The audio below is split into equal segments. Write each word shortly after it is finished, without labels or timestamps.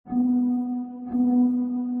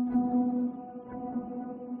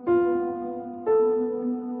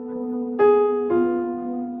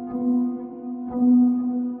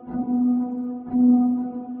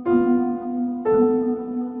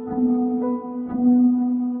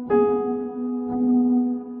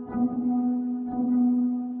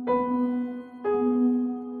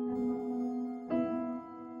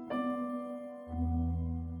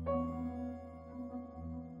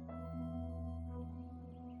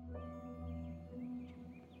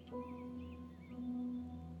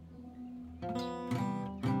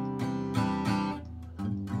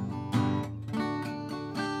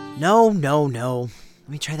No. Let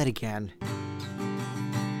me try that again.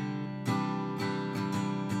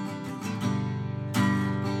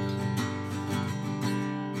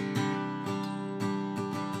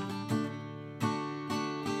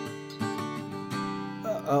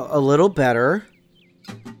 A little better.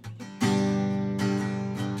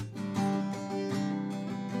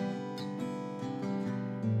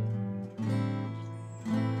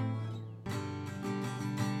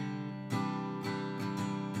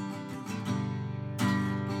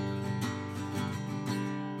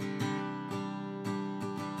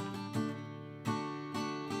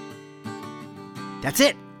 That's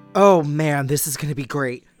it! Oh man, this is gonna be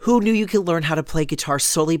great. Who knew you could learn how to play guitar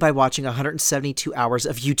solely by watching 172 hours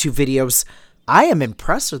of YouTube videos? I am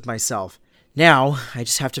impressed with myself. Now, I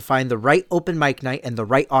just have to find the right open mic night and the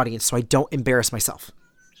right audience so I don't embarrass myself.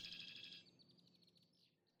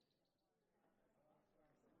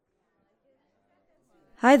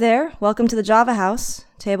 Hi there, welcome to the Java House.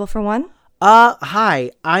 Table for one?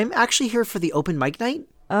 Hi. I'm actually here for the open mic night.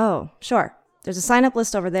 Oh, sure. There's a sign-up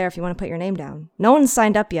list over there if you want to put your name down. No one's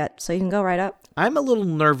signed up yet, so you can go right up. I'm a little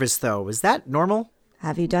nervous though. Is that normal?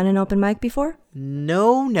 Have you done an open mic before?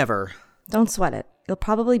 No, never. Don't sweat it. You'll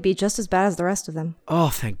probably be just as bad as the rest of them. Oh,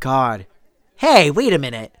 thank God. Hey, wait a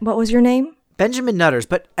minute. What was your name? Benjamin Nutters,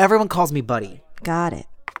 but everyone calls me Buddy. Got it.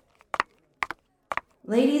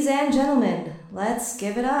 Ladies and gentlemen, let's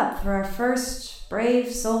give it up for our first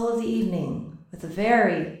brave soul of the evening with a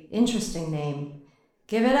very interesting name.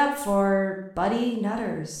 Give it up for Buddy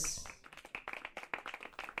Nutters.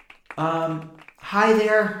 Hi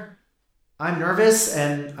there. I'm nervous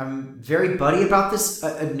and I'm very buddy about this.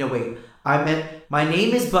 No, wait. My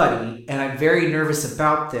name is Buddy and I'm very nervous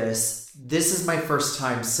about this. This is my first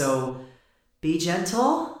time, so be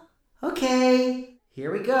gentle. Okay,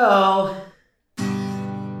 here we go.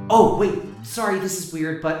 Oh, wait. Sorry, this is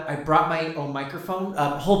weird, but I brought my own microphone.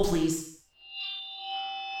 Hold, please.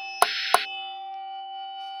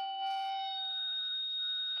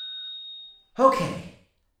 Okay,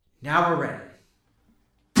 now we're ready.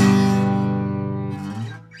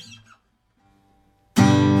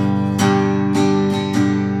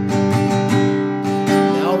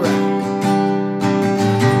 All right.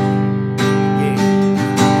 Yeah.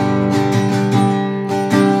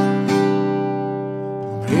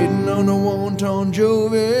 I'm heading on a wonton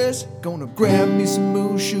Jovis, gonna grab me some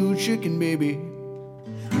Mushu chicken, baby.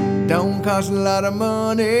 Don't cost a lot of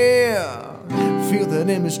money. Feel that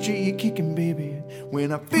MSG kicking, baby.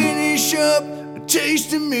 When I finish up a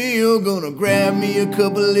tasty meal, gonna grab me a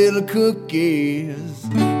couple little cookies.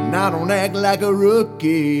 And I don't act like a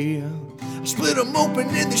rookie. I split them open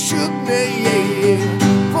and they shook me,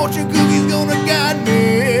 yeah. Fortune cookies gonna guide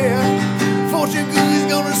me. Fortune cookies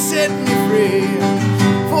gonna set me free.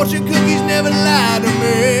 Fortune cookies never lie to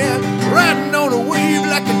me. Riding on a wave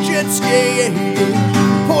like a jet ski,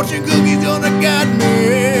 yeah. Fortune cookies gonna guide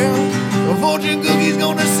me. Fortune cookies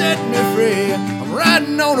gonna set me free. I'm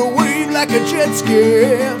riding on a wave like a jet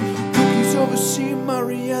ski. Cookies oversee my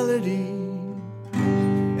reality.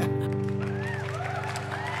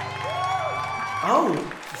 Oh,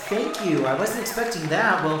 thank you. I wasn't expecting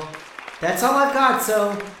that. Well, that's all I've got,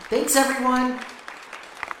 so thanks everyone.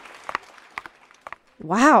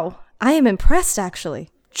 Wow, I am impressed actually.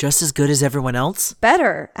 Just as good as everyone else?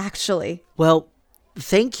 Better, actually. Well,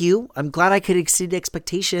 thank you. I'm glad I could exceed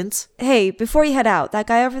expectations. Hey, before you head out, that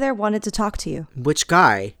guy over there wanted to talk to you. Which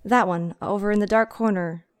guy? That one, over in the dark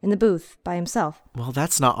corner, in the booth, by himself. Well,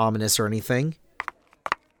 that's not ominous or anything.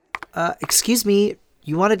 Excuse me,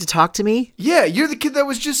 you wanted to talk to me? Yeah, you're the kid that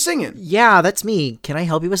was just singing. Yeah, that's me. Can I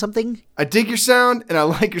help you with something? I dig your sound and I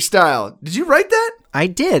like your style. Did you write that? I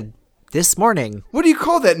did. This morning. What do you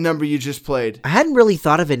call that number you just played? I hadn't really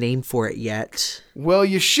thought of a name for it yet. Well,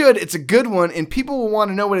 you should. It's a good one, and people will want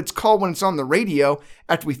to know what it's called when it's on the radio,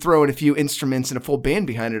 after we throw in a few instruments and a full band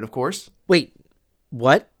behind it, of course. Wait,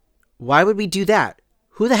 what? Why would we do that?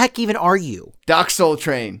 Who the heck even are you? Doc Soul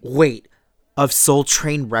Train. Wait, of Soul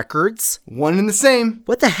Train Records? One and the same.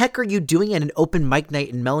 What the heck are you doing at an open mic night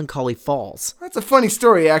in Melancholy Falls? That's a funny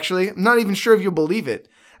story, actually. I'm not even sure if you'll believe it.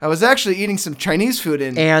 I was actually eating some Chinese food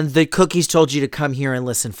And the cookies told you to come here and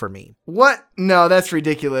listen for me. What? No, that's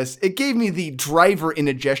ridiculous. It gave me the driver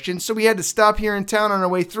indigestion, so we had to stop here in town on our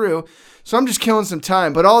way through. So I'm just killing some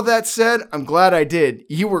time. But all that said, I'm glad I did.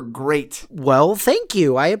 You were great. Well, thank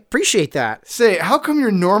you. I appreciate that. Say, how come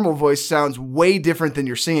your normal voice sounds way different than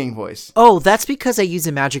your singing voice? Oh, that's because I use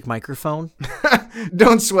a magic microphone.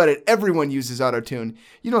 Don't sweat it. Everyone uses autotune.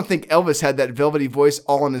 You don't think Elvis had that velvety voice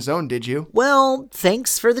all on his own, did you? Well,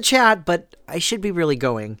 thanks for the chat, but I should be really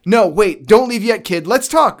going. No, wait. Don't leave yet, kid. Let's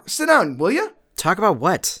talk. Sit down, will ya? Talk about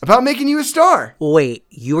what? About making you a star. Wait,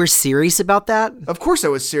 you were serious about that? Of course I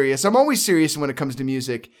was serious. I'm always serious when it comes to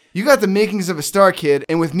music. You got the makings of a star, kid,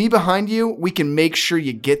 and with me behind you, we can make sure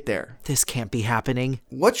you get there. This can't be happening.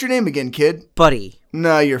 What's your name again, kid? Buddy.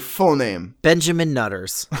 Nah, your full name. Benjamin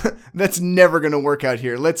Nutters. That's never gonna work out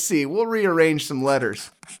here. Let's see. We'll rearrange some letters.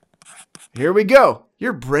 Here we go.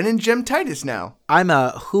 You're Brennan Jem Titus now. I'm a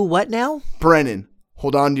who what now? Brennan,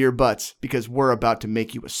 hold on to your butts because we're about to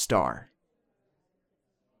make you a star.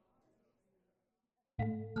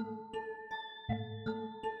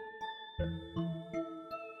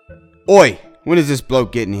 Oi, when is this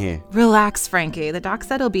bloke getting here? Relax, Frankie. The doc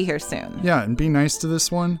said he'll be here soon. Yeah, and be nice to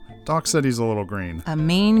this one. Doc said he's a little green. A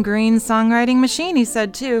mean green songwriting machine, he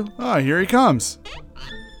said too. Ah, here he comes.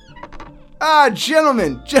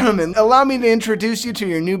 Gentlemen, allow me to introduce you to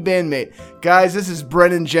your new bandmate. Guys, this is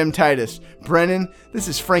Brennan Jem Titus. Brennan, this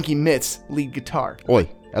is Frankie Mitz, lead guitar. Oi,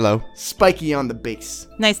 hello. Spiky on the bass.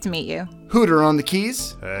 Nice to meet you. Hooter on the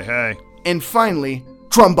keys. Hey. And finally,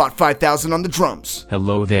 Drumbot 5000 on the drums.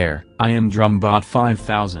 Hello there, I am Drumbot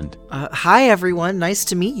 5000. Hi everyone, nice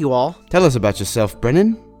to meet you all. Tell us about yourself,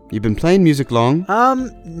 Brennan. You've been playing music long?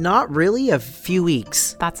 Not really, a few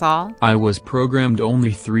weeks. That's all? I was programmed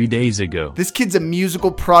only 3 days ago. This kid's a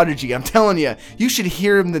musical prodigy, I'm telling you. You should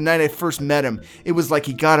hear him the night I first met him. It was like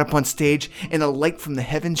he got up on stage and a light from the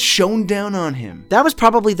heavens shone down on him. That was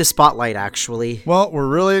probably the spotlight, actually. Well, we're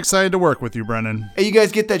really excited to work with you, Brennan. Hey, you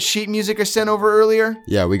guys get that sheet music I sent over earlier?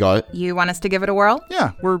 Yeah, we got it. You want us to give it a whirl?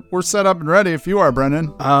 Yeah, we're set up and ready if you are,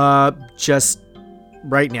 Brennan. Just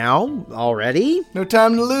right now? Already? No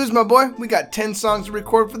time to lose, my boy. We got 10 songs to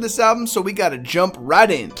record for this album, so we gotta jump right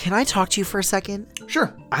in. Can I talk to you for a second?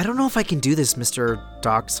 Sure. I don't know if I can do this, Mr.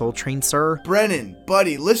 Doc Soul Train, sir. Brennan,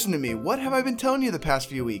 buddy, listen to me. What have I been telling you the past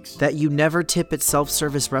few weeks? That you never tip at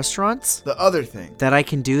self-service restaurants? The other thing. That I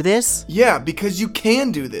can do this? Yeah, because you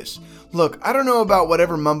can do this. Look, I don't know about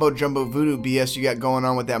whatever mumbo-jumbo voodoo BS you got going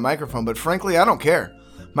on with that microphone, but frankly, I don't care.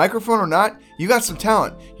 Microphone or not, you got some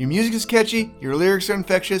talent. Your music is catchy, your lyrics are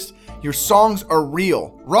infectious, your songs are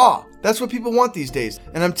real, raw. That's what people want these days,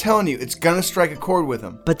 and I'm telling you, it's gonna strike a chord with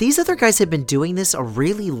them. But these other guys have been doing this a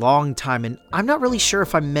really long time, and I'm not really sure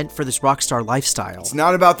if I'm meant for this rock star lifestyle. It's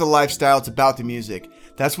not about the lifestyle, it's about the music.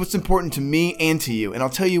 That's what's important to me and to you, and I'll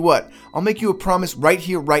tell you what, I'll make you a promise right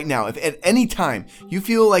here, right now. If at any time you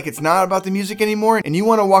feel like it's not about the music anymore, and you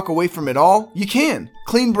want to walk away from it all, you can.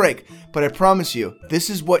 Clean break. But I promise you, this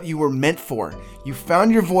is what you were meant for. You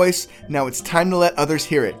found your voice, now it's time to let others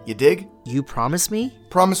hear it. You dig? You promise me?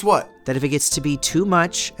 Promise what? That if it gets to be too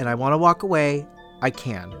much and I want to walk away, I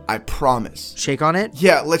can. I promise. Shake on it?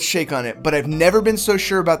 Yeah, let's shake on it. But I've never been so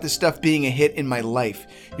sure about this stuff being a hit in my life.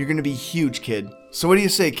 You're gonna be huge, kid. So what do you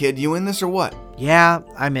say, kid? You in this or what? Yeah,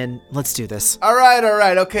 I'm in. Let's do this. All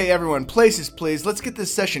right. Okay, everyone. Places, please. Let's get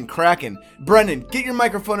this session cracking. Brennan, get your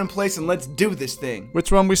microphone in place and let's do this thing.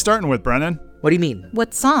 Which one we starting with, Brennan? What do you mean?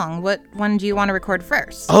 What song? What one do you want to record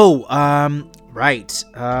first? Oh, right.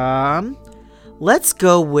 Let's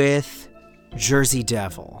go with Jersey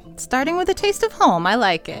Devil. Starting with A Taste of Home. I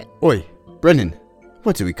like it. Oi, Brennan,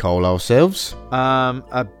 what do we call ourselves?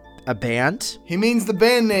 A band? He means the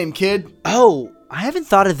band name, kid. Oh, I haven't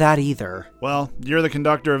thought of that either. Well, you're the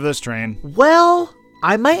conductor of this train. Well,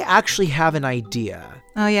 I might actually have an idea.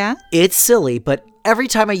 Oh, yeah? It's silly, but every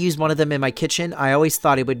time I use one of them in my kitchen, I always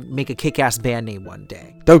thought it would make a kick-ass band name one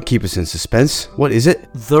day. Don't keep us in suspense. What is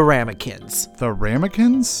it? The Ramekins. The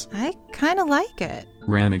Ramekins? I kind of like it.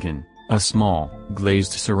 Ramekin, a small,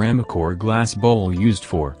 glazed ceramic or glass bowl used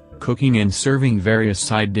for cooking and serving various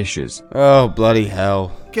side dishes. Oh, bloody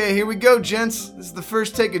hell. Okay, here we go, gents. This is the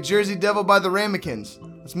first take of Jersey Devil by the Ramekins.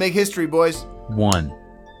 Let's make history, boys. 1,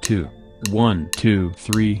 2, 1, 2,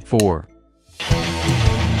 3, 4.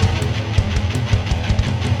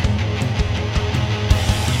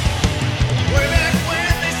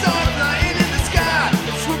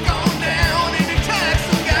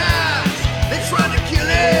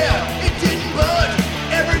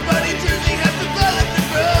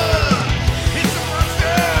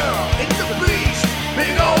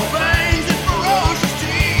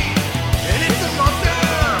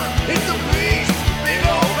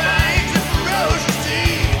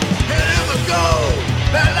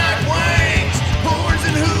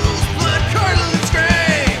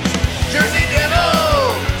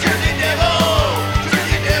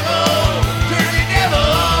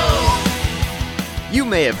 You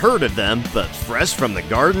may have heard of them, but fresh from the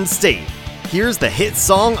Garden State, here's the hit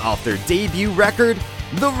song off their debut record,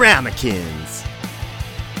 The Ramekins.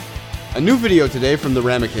 A new video today from the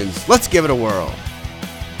Ramekins. Let's give it a whirl.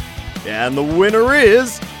 And the winner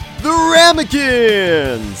is The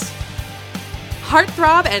Ramekins!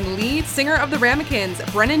 heartthrob and lead singer of the Ramekins,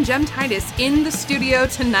 Brennan Jem Titus, in the studio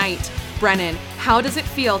tonight. Brennan, how does it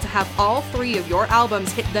feel to have all 3 of your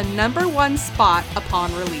albums hit the #1 spot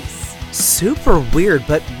upon release? Super weird,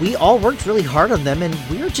 but we all worked really hard on them, and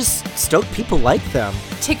we were just stoked people like them.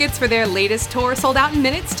 Tickets for their latest tour sold out in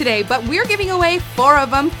minutes today, but we're giving away 4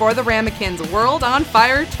 of them for the Ramekins World on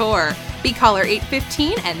Fire Tour. Be caller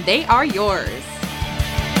 815 and they are yours.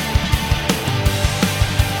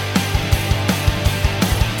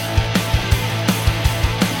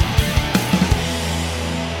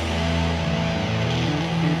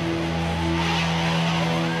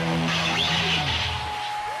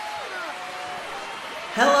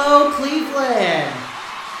 Hello, Cleveland!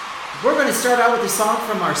 We're going to start out with a song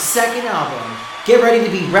from our second album. Get ready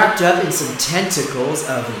to be wrapped up in some tentacles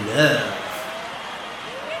of love.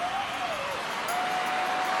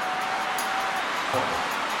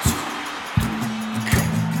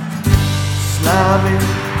 Slimy,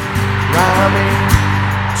 rhyming,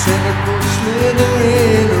 tentacles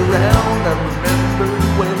slithering around. I remember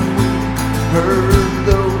when we heard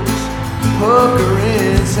those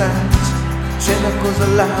puckering sounds. Tentacles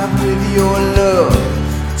alive with your love.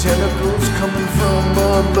 Tentacles coming from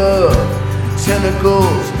above.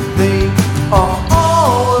 Tentacles, they are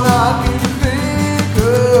all I can think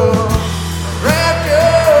of. Wrapped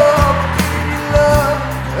up in love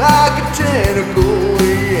like a tentacle,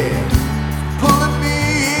 yeah. Pulling me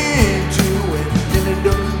into an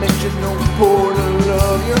interdimensional portal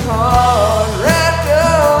of your heart. Wrapped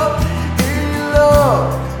up in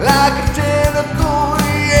love like a tentacle,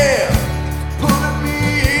 yeah. Pulling me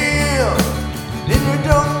in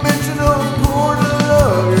interdimensional portal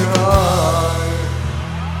of your heart.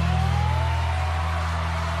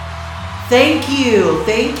 Thank you,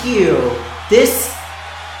 thank you. This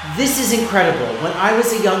is incredible. When I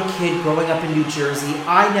was a young kid growing up in New Jersey,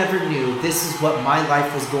 I never knew this is what my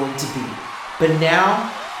life was going to be. But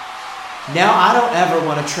now I don't ever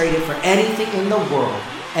want to trade it for anything in the world,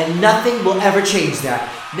 and nothing will ever change that.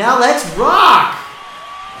 Now let's rock!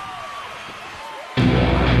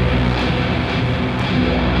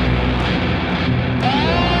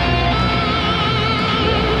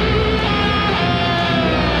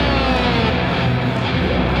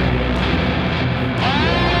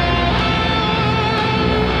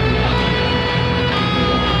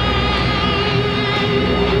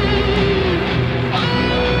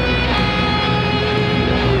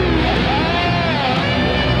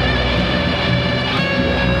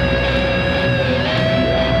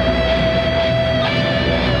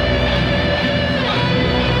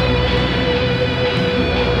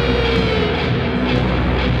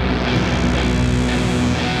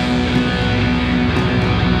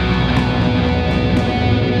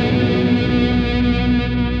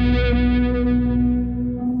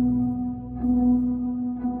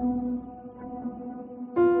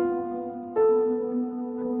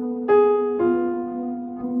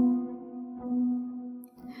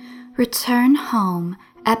 Return Home,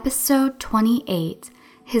 Episode 28.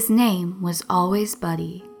 His name was always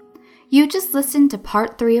Buddy. You just listened to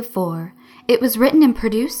Part 3 of 4. It was written and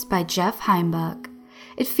produced by Jeff Heimbuck.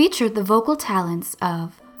 It featured the vocal talents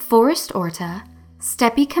of Forrest Orta,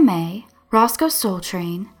 Steppy Kamei, Roscoe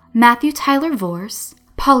Soultrain, Matthew Tyler Vorse,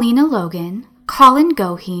 Paulina Logan, Colin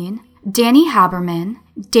Goheen, Danny Haberman,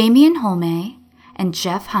 Damian Holme, and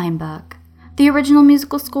Jeff Heimbuck. The original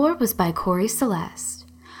musical score was by Corey Celeste.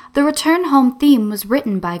 The Return Home theme was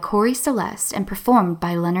written by Corey Celeste and performed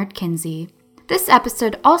by Leonard Kinsey. This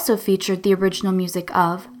episode also featured the original music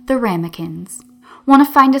of The Ramekins. Want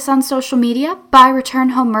to find us on social media, buy Return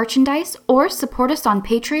Home merchandise, or support us on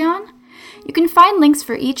Patreon? You can find links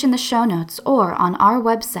for each in the show notes or on our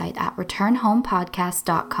website at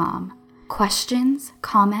returnhomepodcast.com. Questions?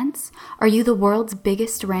 Comments? Are you the world's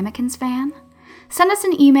biggest Ramekins fan? Send us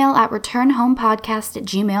an email at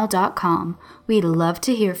returnhomepodcast@gmail.com. We'd love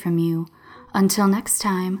to hear from you. Until next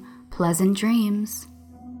time, pleasant dreams.